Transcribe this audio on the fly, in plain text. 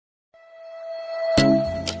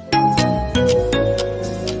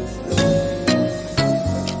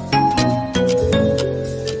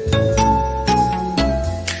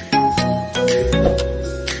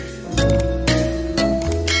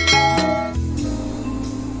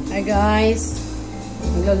Hi guys,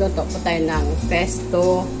 magluluto po tayo ng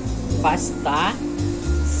pesto pasta.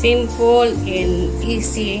 Simple and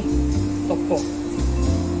easy to cook.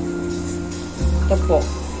 Ito po.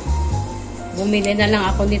 Bumili na lang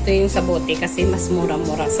ako nito yung sa bote kasi mas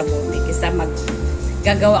mura-mura sa bote. Kesa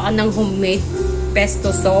gagawa ka ng homemade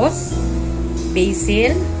pesto sauce,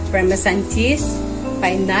 basil, parmesan cheese,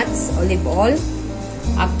 pine nuts, olive oil.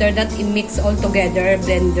 After that, i-mix all together,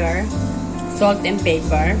 blender, salt and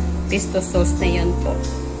pepper. Pesto sauce na yan po.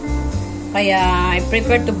 Kaya, I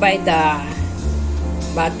prefer to buy the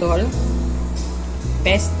bottle.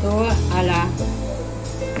 Pesto, ala,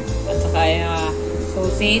 at saka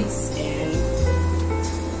sausage and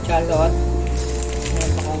shallot.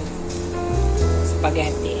 Meron akong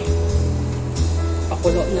spaghetti.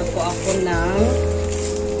 Pakulo na po ako ng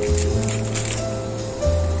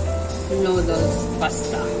noodles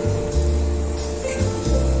pasta.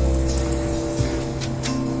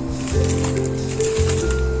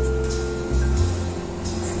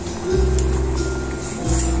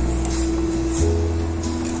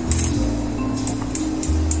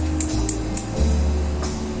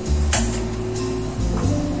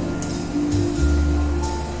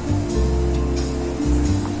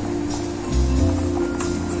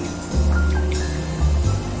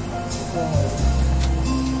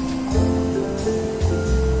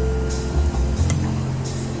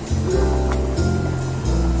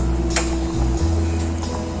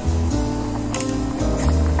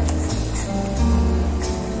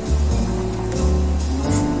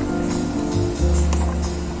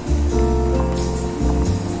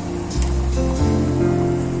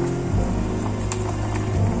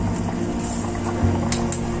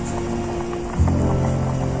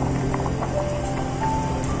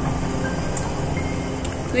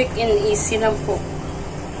 Quick and easy lang po.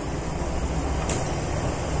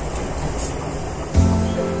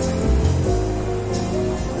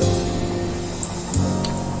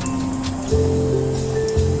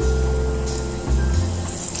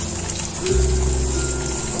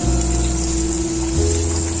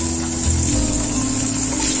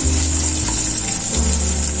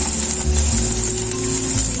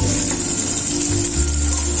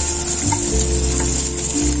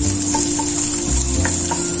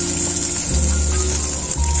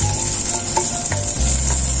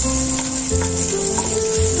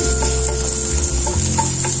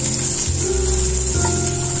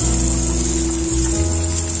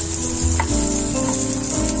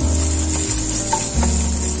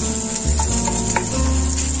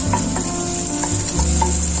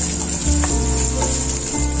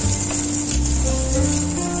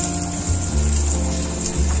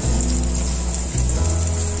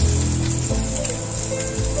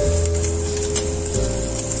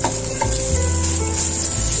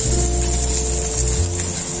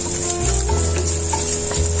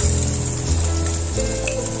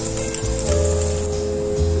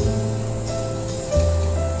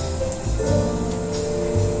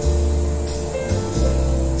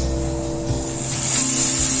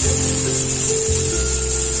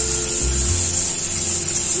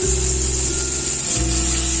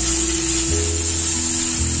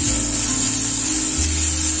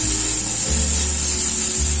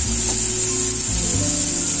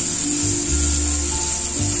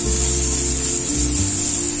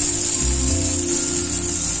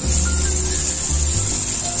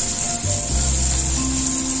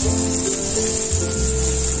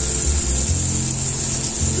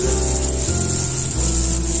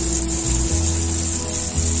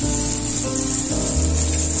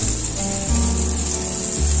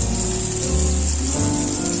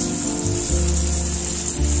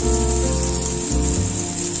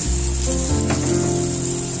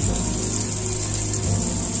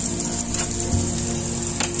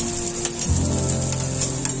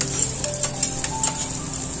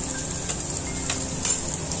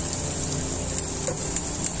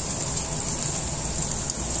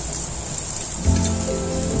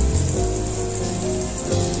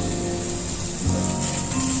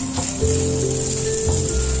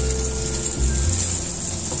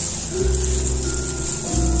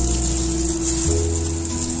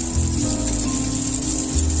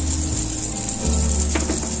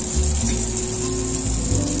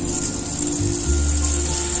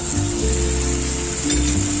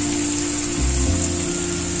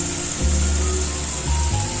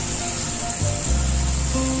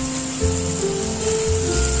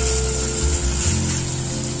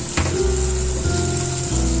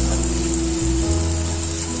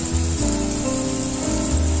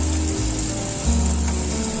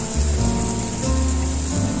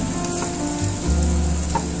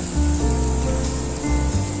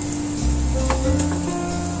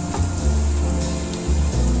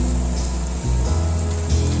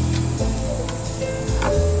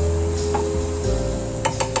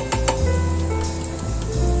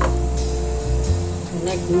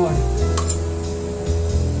 Like more.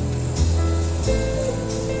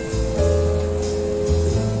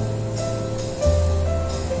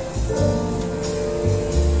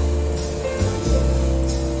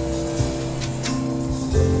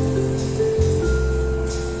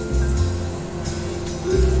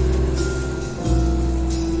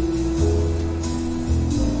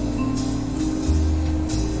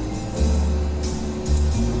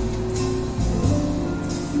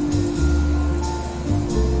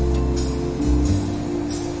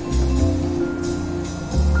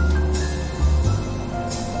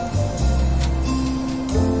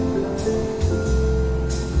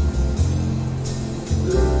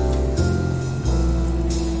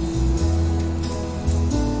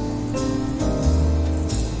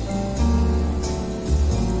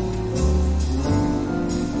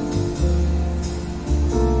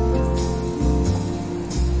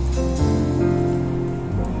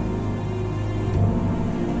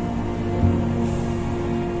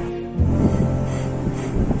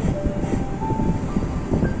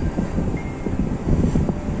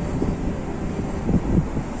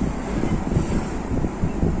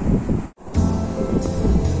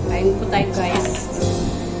 Kain po tayo, guys.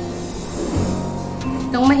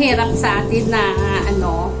 Itong mahirap sa atin na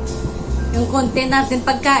yung konti natin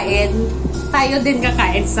pagkain, tayo din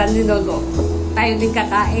kakain sa nilolo. Tayo din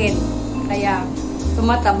kakain. Kaya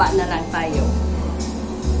tumataba na lang tayo.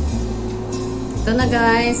 Ito na,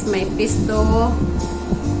 guys, may pesto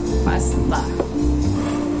pasta.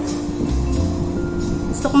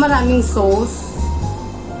 Gusto ko maraming sauce.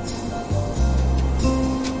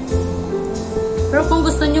 Pero kung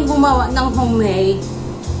gusto nyo gumawa ng homemade,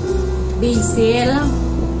 basil,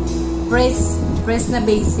 fresh na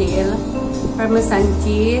basil, parmesan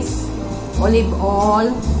cheese, olive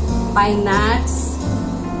oil, pine nuts,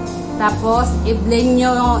 tapos i-blend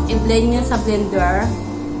nyo sa blender.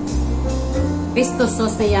 Pesto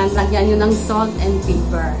sauce na yan, lagyan nyo ng salt and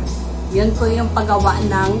pepper. Yun po yung paggawa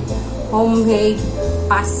ng homemade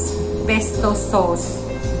pesto sauce.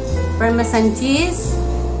 Parmesan cheese,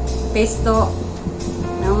 pesto,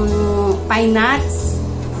 pine nuts,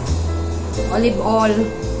 olive oil,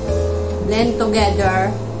 blend together.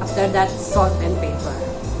 After that, salt and pepper.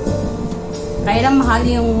 Kaya lang mahal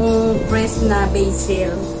yung fresh na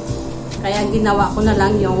basil. Kaya ginawa ko na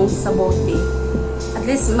lang yung sa bote. At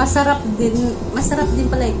least masarap din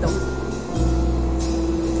pala ito.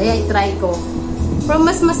 Kaya i-try ko. Pero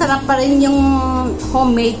mas masarap pa rin yung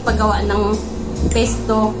homemade paggawa ng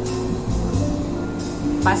pesto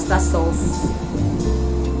pasta sauce.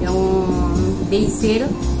 Yung basil,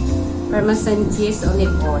 parmesan cheese,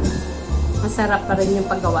 olive oil. Masarap pa rin yung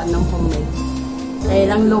paggawa ng homemade. Kaya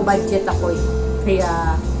lang low budget ako eh.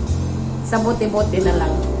 Kaya sa bote-bote na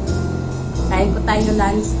lang. Kain ko tayo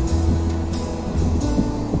lunch.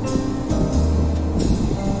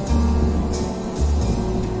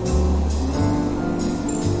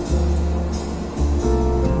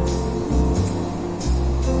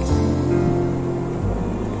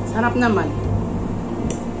 Sarap naman.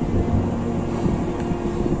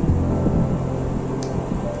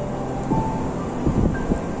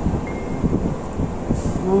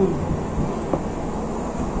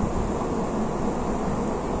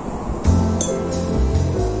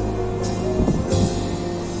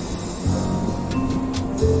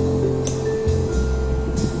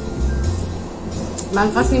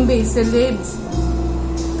 Mangkas yung basil leaves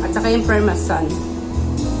at saka yung parmesan.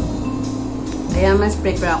 Kaya mas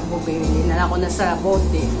prefer ako bumili na ako na sa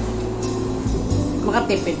bote.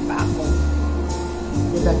 Makatipid pa ako.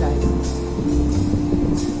 Diba, guys?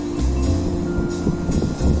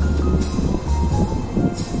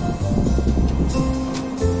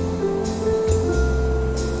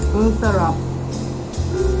 Ang sarap.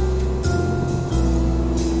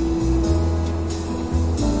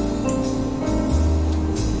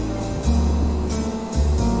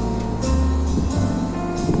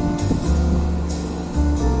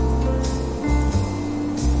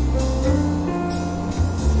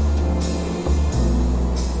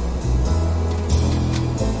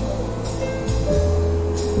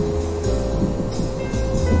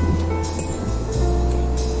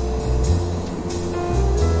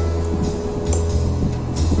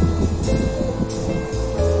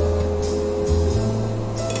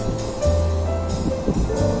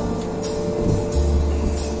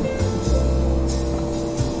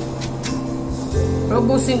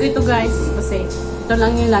 Ubusin ko ito, guys, kasi ito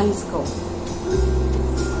lang yung lunch ko.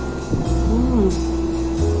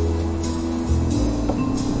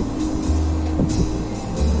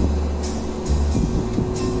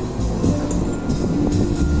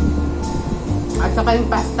 At saka yung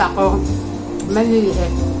pasta ko,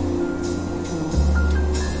 Maliliit.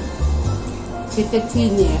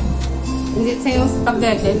 Fettuccine. Hindi sa yung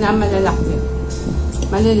spaghetti na malalaki.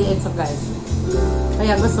 Maliliit sa guys.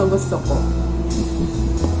 Kaya gusto ko.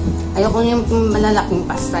 Ayoko yung malalaking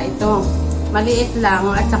pasta. Ito, maliit lang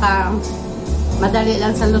at saka madali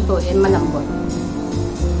lang sa lutuin, malambot.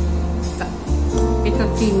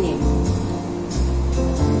 Fettuccine.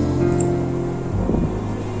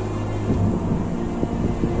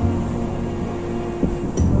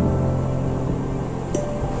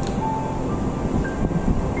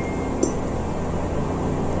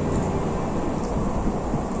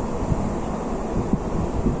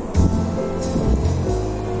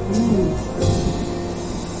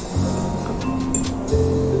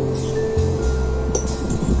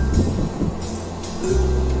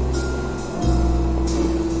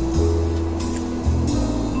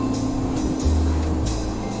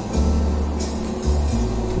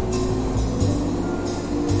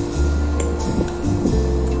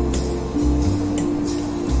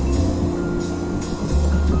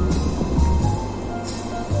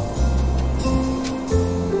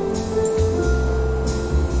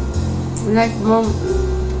 Like more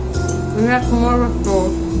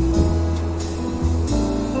sauce.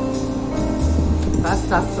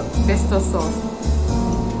 Pesto sauce.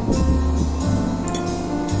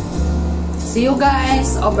 See you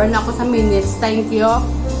guys. Over na ako sa minutes. Thank you.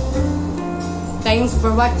 Thanks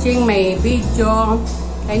for watching my video.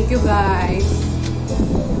 Thank you guys.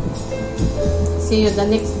 See you the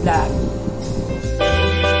next vlog.